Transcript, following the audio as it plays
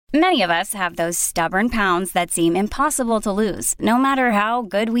Many of us have those stubborn pounds that seem impossible to lose, no matter how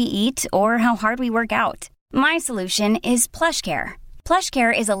good we eat or how hard we work out. My solution is PlushCare.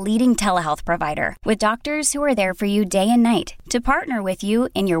 PlushCare is a leading telehealth provider with doctors who are there for you day and night to partner with you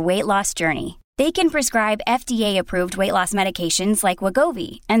in your weight loss journey. They can prescribe FDA-approved weight loss medications like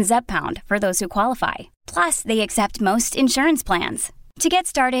Wegovy and Zepbound for those who qualify. Plus, they accept most insurance plans. To get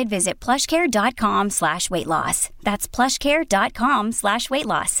started, visit plushcare.com/weightloss. That's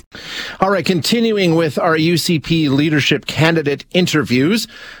plushcare.com/weightloss. All right, continuing with our UCP leadership candidate interviews,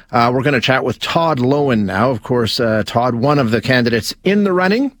 we're going to chat with Todd Loewen now. Of course, Todd, one of the candidates in the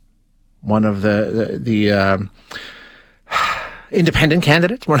running, one of the independent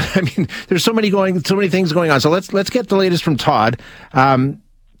candidates. I mean, there's so many things going on. So let's get the latest from Todd. Mr.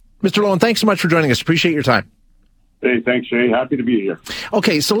 Loewen, thanks so much for joining us. Appreciate your time. Hey, thanks, Shay. Happy to be here.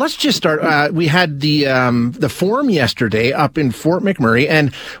 Okay, so let's just start. We had the forum yesterday up in Fort McMurray,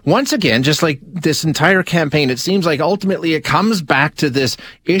 and once again, just like this entire campaign, it seems like ultimately it comes back to this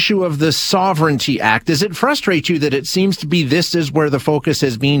issue of the Sovereignty Act. Does it frustrate you that it seems to be this is where the focus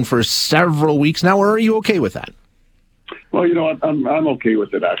has been for several weeks now, or are you okay with that? Well, you know, I'm okay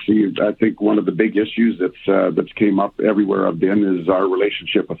with it, actually. I think one of the big issues that's came up everywhere I've been is our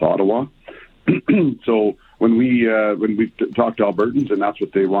relationship with Ottawa. So when we talk to Albertans and that's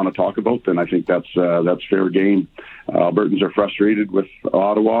what they want to talk about, then I think that's fair game. Albertans are frustrated with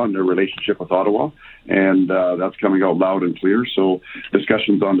Ottawa and their relationship with Ottawa, and that's coming out loud and clear. So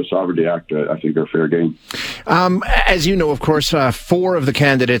discussions on the Sovereignty Act, I think, are fair game. As you know, of course, 4 of the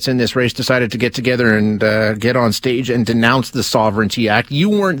candidates in this race decided to get together and get on stage and denounce the Sovereignty Act. You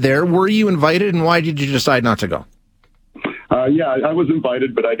weren't there. Were you invited, and why did you decide not to go? Yeah, I was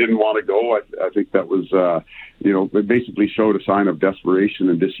invited, but I didn't want to go. I think that was, it basically showed a sign of desperation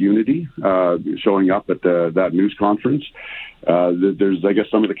and disunity, showing up at that news conference. There's, I guess,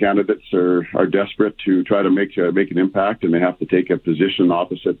 some of the candidates are desperate to try to make an impact, and they have to take a position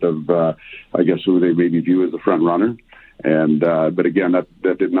opposite of, I guess, who they maybe view as the front runner. And but again, that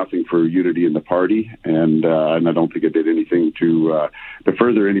did nothing for unity in the party, and I don't think it did anything to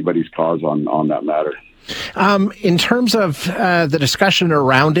further anybody's cause on that matter. In terms of the discussion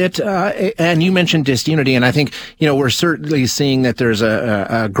around it, and you mentioned disunity, and I think, we're certainly seeing that there's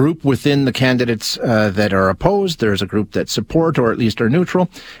a group within the candidates that are opposed. There's a group that support or at least are neutral.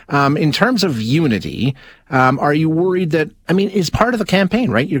 In terms of unity, are you worried that, it's part of the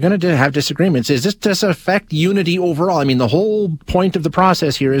campaign, right? You're going to have disagreements. Does this affect unity overall? The whole point of the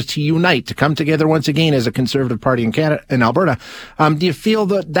process here is to unite, to come together once again as a Conservative Party in Alberta. Do you feel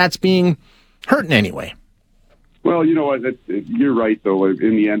that that's being hurt in any way? Well, you're right, though.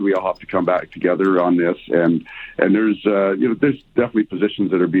 In the end, we all have to come back together on this, and there's there's definitely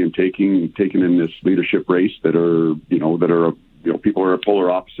positions that are being taken in this leadership race that are people are polar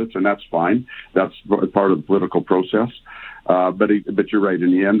opposites, and that's fine. That's part of the political process. But you're right.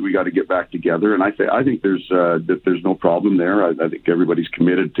 In the end, we got to get back together, and I think there's no problem there. I think everybody's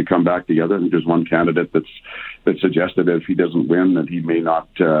committed to come back together. I think there's one candidate that suggested that if he doesn't win, that he may not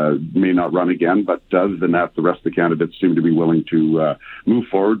run again. But other than that, the rest of the candidates seem to be willing to move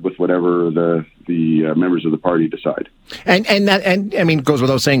forward with whatever the members of the party decide. And it goes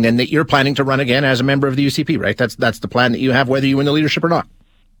without saying then that you're planning to run again as a member of the UCP, right? That's the plan that you have, whether you win the leadership or not.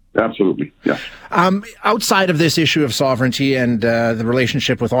 Absolutely, yeah. Outside of this issue of sovereignty and the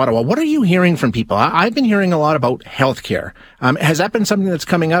relationship with Ottawa, what are you hearing from people? I've been hearing a lot about healthcare. Has that been something that's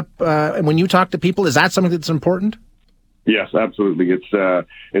coming up when you talk to people? Is that something that's important? Yes, absolutely.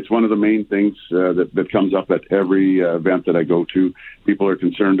 It's one of the main things that comes up at every event that I go to. People are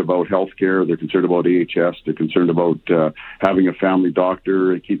concerned about healthcare. They're concerned about AHS. They're concerned about having a family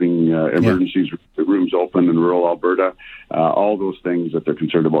doctor, keeping emergencies rooms open in rural Alberta. All those things that they're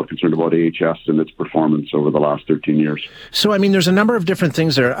concerned about AHS and its performance over the last 13 years. So, there's a number of different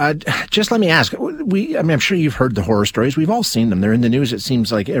things there. Just let me ask. I'm sure you've heard the horror stories. We've all seen them. They're in the news. It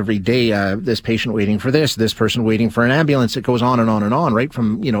seems like every day. This patient waiting for this person waiting for an ambulance. It goes on and on and on, right?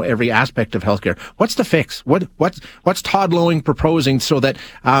 From every aspect of healthcare. What's the fix? What's Todd Loewen proposing so that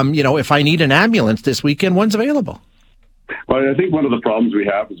if I need an ambulance this weekend, one's available? Well, I think one of the problems we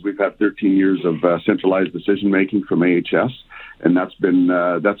have is we've had 13 years of centralized decision making from AHS, and that's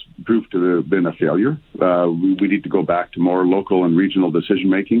proved to have been a failure. We need to go back to more local and regional decision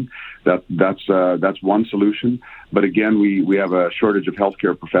making. That's one solution. But again, we have a shortage of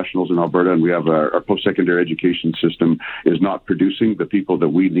healthcare professionals in Alberta, and we have our post-secondary education system is not producing the people that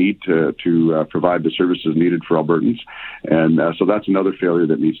we need to provide the services needed for Albertans. And so that's another failure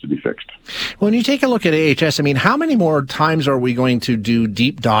that needs to be fixed. When you take a look at AHS, how many more times are we going to do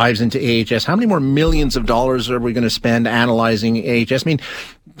deep dives into AHS? How many more millions of dollars are we going to spend analyzing AHS?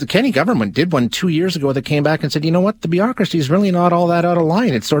 the Kenney government did one 2 years ago that came back and said, you know what, the bureaucracy is really not all that out of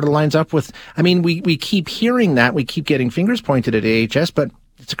line. It sort of lines up with, I mean, we keep hearing that, we keep getting fingers pointed at AHS, but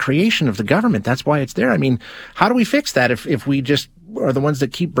it's a creation of the government. That's why it's there. I mean, how do we fix that if we just are the ones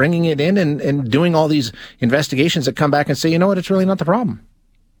that keep bringing it in and doing all these investigations that come back and say, you know what, it's really not the problem?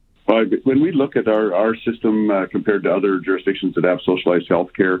 Well, when we look at our system compared to other jurisdictions that have socialized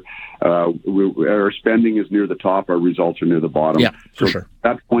healthcare, our spending is near the top, our results are near the bottom. Yeah, for sure.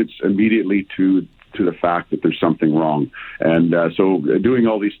 That points immediately to the fact that there's something wrong. And so doing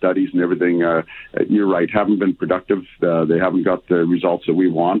all these studies and everything, you're right, haven't been productive. They haven't got the results that we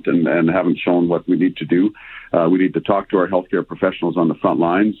want and haven't shown what we need to do. We need to talk to our healthcare professionals on the front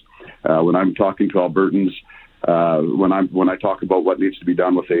lines. When I'm talking to Albertans, when I talk about what needs to be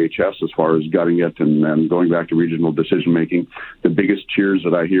done with AHS as far as gutting it and going back to regional decision making, the biggest cheers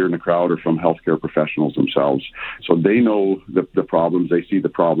that I hear in the crowd are from healthcare professionals themselves. So they know the problems, they see the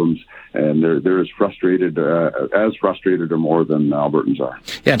problems, and they're as frustrated or more than Albertans are.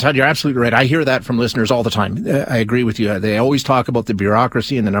 Yeah, Todd, you're absolutely right. I hear that from listeners all the time. I agree with you. They always talk about the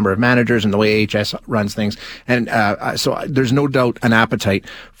bureaucracy and the number of managers and the way AHS runs things. And so there's no doubt an appetite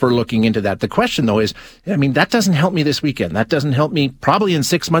for looking into that. The question, though, is, I mean, that doesn't help me this weekend. That doesn't help me probably in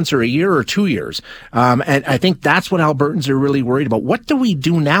 6 months or a year or 2 years. And I think that's what Albertans are really worried about. What do we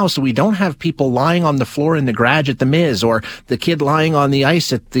do now so we don't have people lying on the floor in the garage at the Miz or the kid lying on the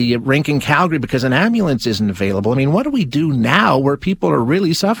ice at the rink in Calgary because an ambulance isn't available? I mean, what do we do now where people are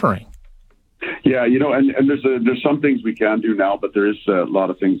really suffering? Yeah, you know, and there's some things we can do now, but there is a lot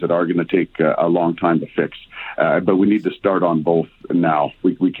of things that are going to take a long time to fix. But we need to start on both now.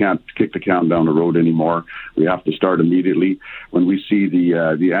 We can't kick the can down the road anymore. We have to start immediately. When we see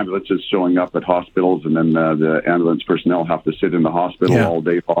the ambulances showing up at hospitals, and then the ambulance personnel have to sit in the hospital all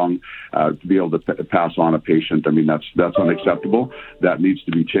day long to be able to pass on a patient. I mean, that's unacceptable. That needs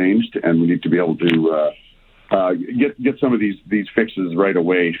to be changed, and we need to be able to get some of these fixes right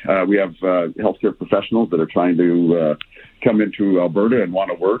away. We have healthcare professionals that are trying to come into Alberta and want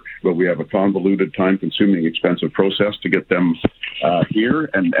to work, but we have a convoluted, time-consuming, expensive process to get them here,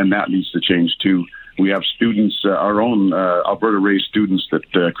 and that needs to change too. We have students, our own Alberta-raised students that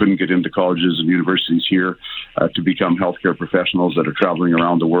couldn't get into colleges and universities here to become healthcare professionals that are traveling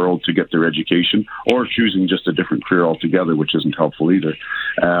around the world to get their education or choosing just a different career altogether, which isn't helpful either.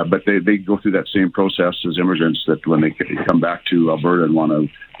 But they go through that same process as immigrants, that when they come back to Alberta and want to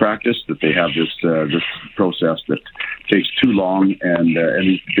practice, that they have this process that takes too long and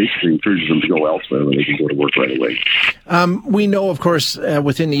basically encourages them to go elsewhere where they can go to work right away. We know, of course,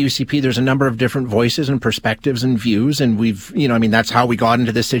 within the UCP, there's a number of different voices and perspectives and views, and we've, I mean, that's how we got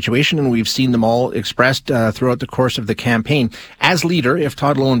into this situation, and we've seen them all expressed throughout the course of the campaign. As leader, if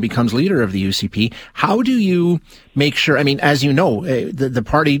Todd Loewen becomes leader of the UCP, how do you make sure, I mean, as you know, the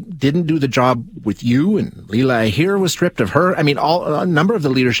party didn't do the job with you, and Leela Ahir was stripped of her. I mean, a number of the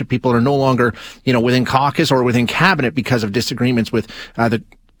leadership people are no longer, within caucus or within cabinet because of disagreements with the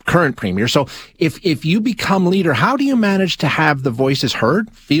current premier. So if you become leader, how do you manage to have the voices heard,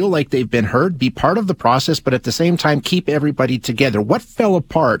 feel like they've been heard, be part of the process, but at the same time keep everybody together? What fell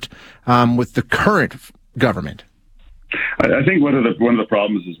apart with the current government? I think one of the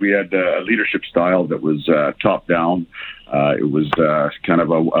problems is we had a leadership style that was top down. It was kind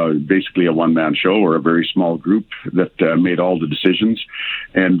of basically a one-man show, or a very small group that made all the decisions,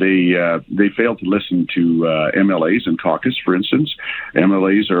 and they failed to listen to MLAs and caucus, for instance.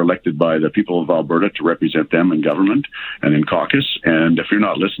 MLAs are elected by the people of Alberta to represent them in government and in caucus, and if you're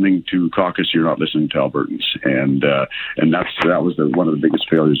not listening to caucus, you're not listening to Albertans, and that was one of the biggest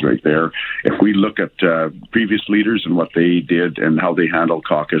failures right there. If we look at previous leaders and what they did and how they handled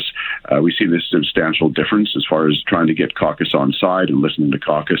caucus, we see this substantial difference as far as trying to get caucus on side and listening to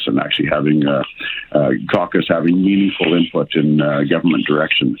caucus and actually having caucus having meaningful input in government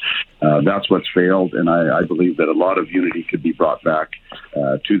direction. That's what's failed, and I believe that a lot of unity could be brought back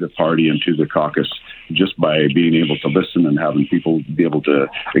to the party and to the caucus just by being able to listen and having people be able to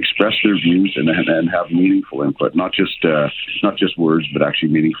express their views and have meaningful input, not just words, but actually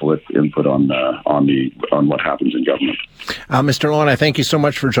meaningful input on what happens in government. Mr. Loewen, I thank you so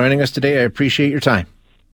much for joining us today. I appreciate your time.